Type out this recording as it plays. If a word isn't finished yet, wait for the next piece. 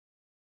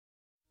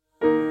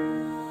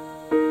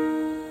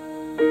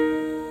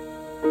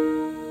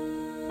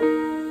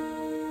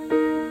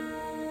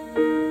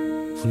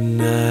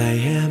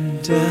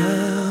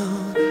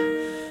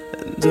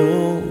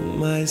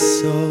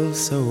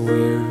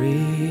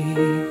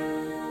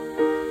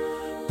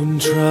When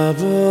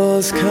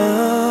troubles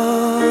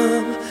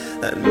come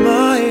and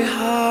my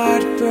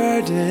heart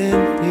burden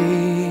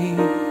me,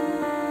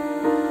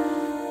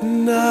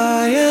 and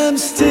I am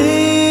still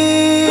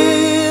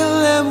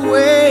and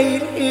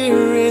wait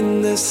here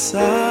in the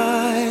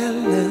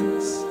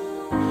silence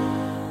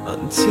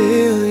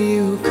until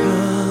you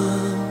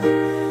come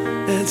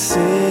and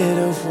sit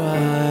a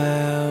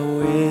while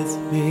with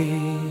me.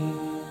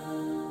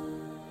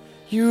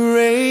 You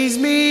raise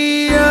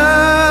me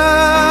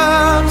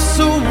up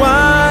so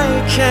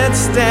I can't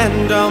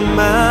stand on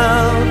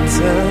mountains.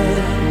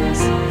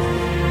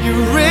 You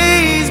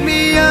raise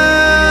me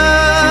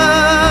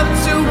up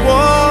to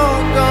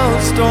walk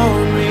on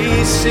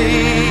stormy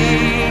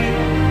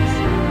seas.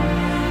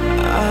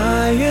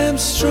 I am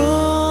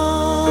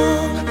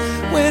strong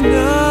when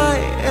I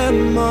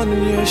am on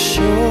your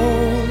shoulders.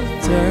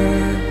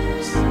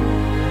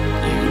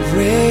 You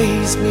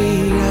raise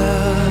me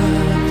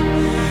up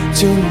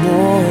to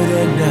more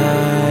than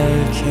I